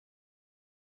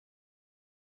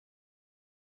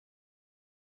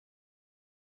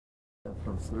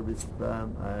from Serbia.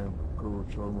 I'm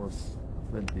coach almost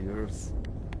 20 years.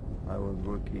 I was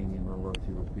working in a lot of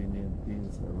European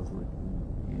teams. I was working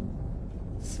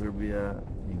in Serbia,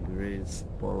 in Greece,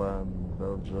 Poland,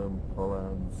 Belgium,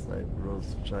 Holland,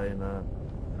 Cyprus, China,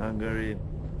 Hungary.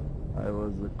 I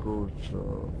was the coach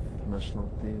of national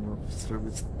team of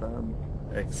Serbia,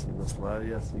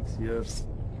 ex-Yugoslavia, 6 years.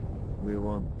 We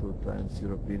won 2 times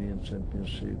European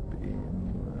Championship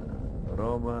in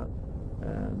Roma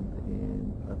and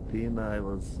in Athena.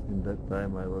 In that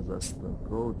time I was assistant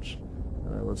coach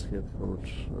and I was head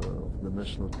coach of the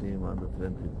national team under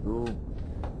 22.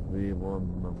 We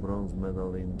won a bronze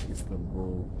medal in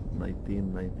Istanbul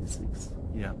 1996.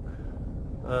 Yeah.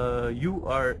 You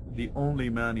are the only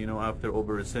man, after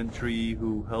over a century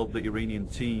who helped the Iranian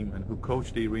team and who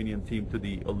coached the Iranian team to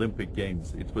the Olympic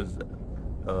Games. It was,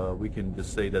 we can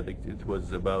just say that it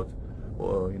was about,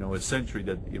 a century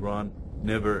that Iran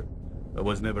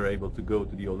was never able to go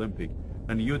to the Olympic.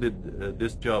 And you did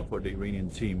this job for the Iranian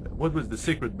team. What was the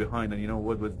secret behind, and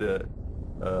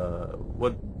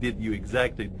what did you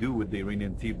exactly do with the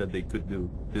Iranian team that they could do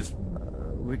this?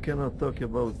 We cannot talk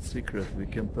about secret. We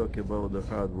can talk about the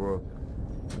hard work.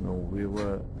 We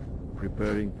were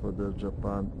preparing for the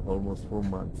Japan almost 4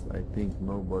 months. I think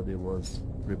nobody was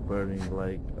preparing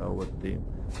like our team.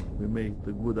 We make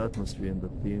a good atmosphere in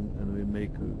the team, and we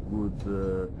make a good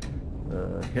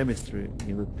chemistry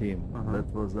in the team. That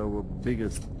was our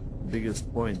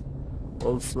biggest point.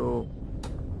 Also,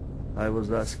 I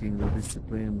was asking the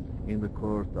discipline in the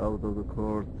court, out of the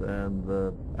court, and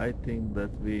I think that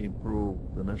we improved,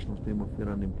 the national team of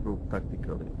Iran improved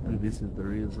tactically. And this is the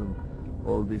reason,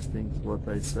 all these things, what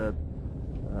I said,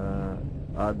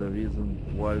 are the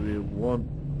reason why we won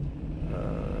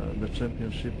the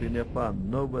championship in Japan.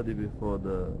 Nobody before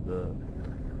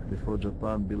before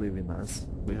Japan believed in us,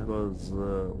 because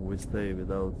we stay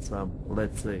without some,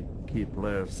 let's say, key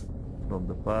players from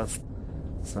the past.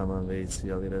 Saman Veisi,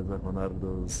 Alireza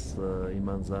Honardus,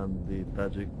 Iman Zandi,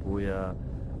 Tajik Puya,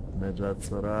 Nejat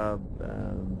Sorab,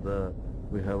 and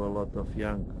we have a lot of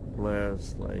young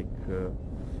players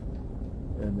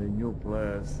and the new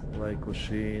players like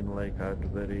Oshin, like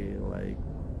Akbari, like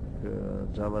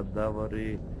Javad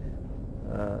Davari,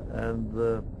 and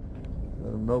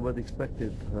nobody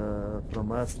expected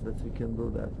from us that we can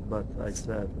do that. But I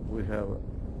said, we have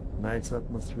nice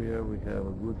atmosphere, we have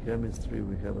a good chemistry,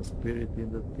 we have a spirit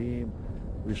in the team,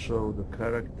 we show the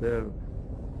character,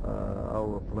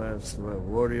 our players were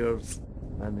warriors,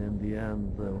 and in the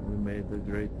end we made the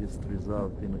greatest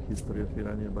result in the history of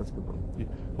Iranian basketball.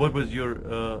 What was your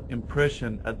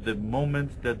impression at the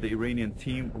moment that the Iranian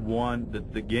team won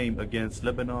the game against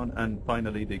Lebanon and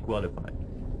finally they qualified?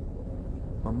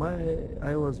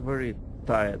 I was very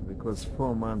tired because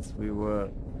 4 months we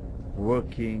were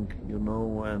working,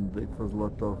 and it was a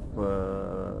lot of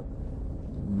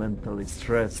mentally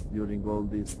stressed during all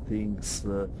these things.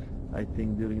 I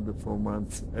think during the 4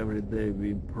 months, every day we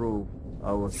improved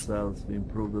ourselves, we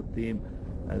improved the team,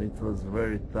 and it was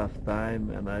very tough time,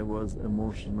 and I was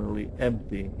emotionally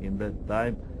empty in that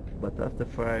time. But after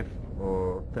 5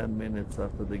 or 10 minutes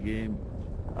after the game,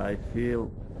 I feel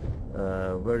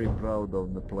very proud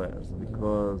of the players,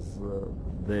 because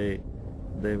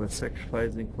they were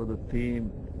sacrificing for the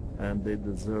team, and they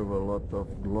deserve a lot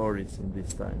of glories in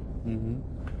this time.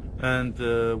 And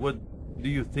what do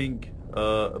you think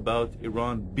about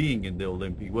Iran being in the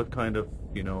Olympic? What kind of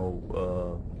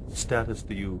status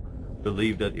do you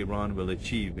believe that Iran will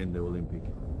achieve in the Olympic?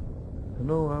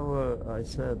 I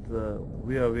said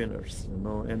we are winners.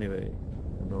 Anyway,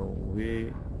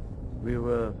 we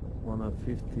were on a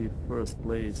 51st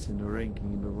place in the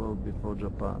ranking in the world before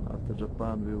Japan. After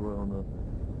Japan, we were on a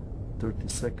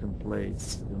 32nd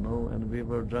place, and we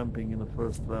were jumping in the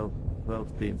first 12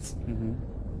 teams.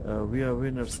 We are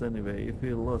winners anyway. If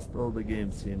we lost all the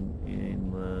games in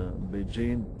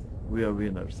Beijing, we are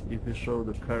winners. If we show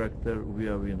the character, we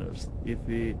are winners. If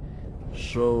we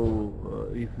show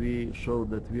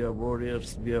that we are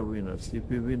warriors, we are winners. If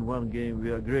we win one game, we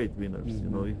are great winners.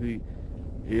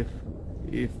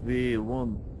 If we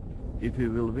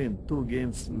will win 2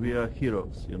 games, we are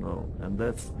heroes. And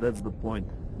that's the point.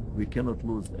 We cannot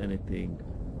lose anything,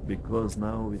 because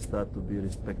now we start to be a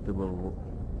respectable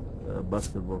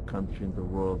basketball country in the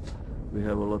world. We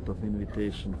have a lot of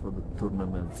invitation for the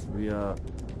tournaments.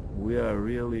 We are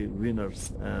really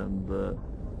winners, and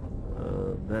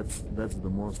that's the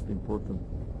most important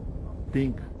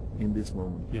thing in this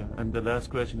moment. Yeah. And the last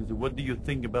question is, what do you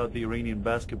think about the Iranian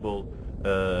basketball,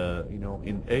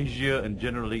 in Asia and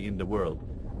generally in the world?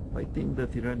 I think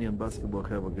that Iranian basketball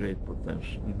have a great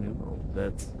potential.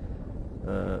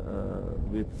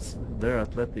 with their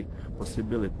athletic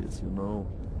possibilities, you know,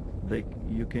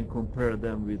 you can compare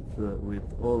them with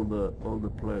all the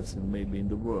players maybe in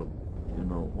the world. You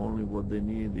know, only what they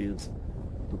need is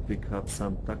to pick up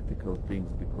some tactical things,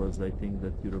 because I think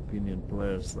that European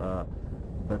players are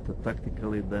better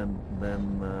tactically than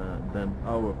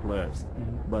our players.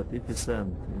 But if we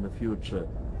send in the future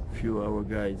few our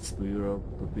guys to Europe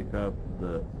to pick up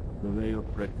the way of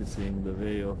practicing, the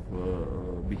way of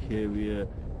behavior,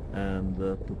 and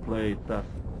to play tough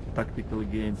tactical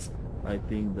games, I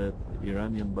think that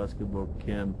Iranian basketball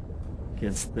can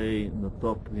stay in the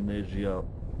top in Asia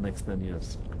next 10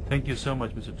 years. Thank you so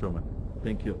much, Mr. Toroman.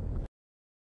 Thank you.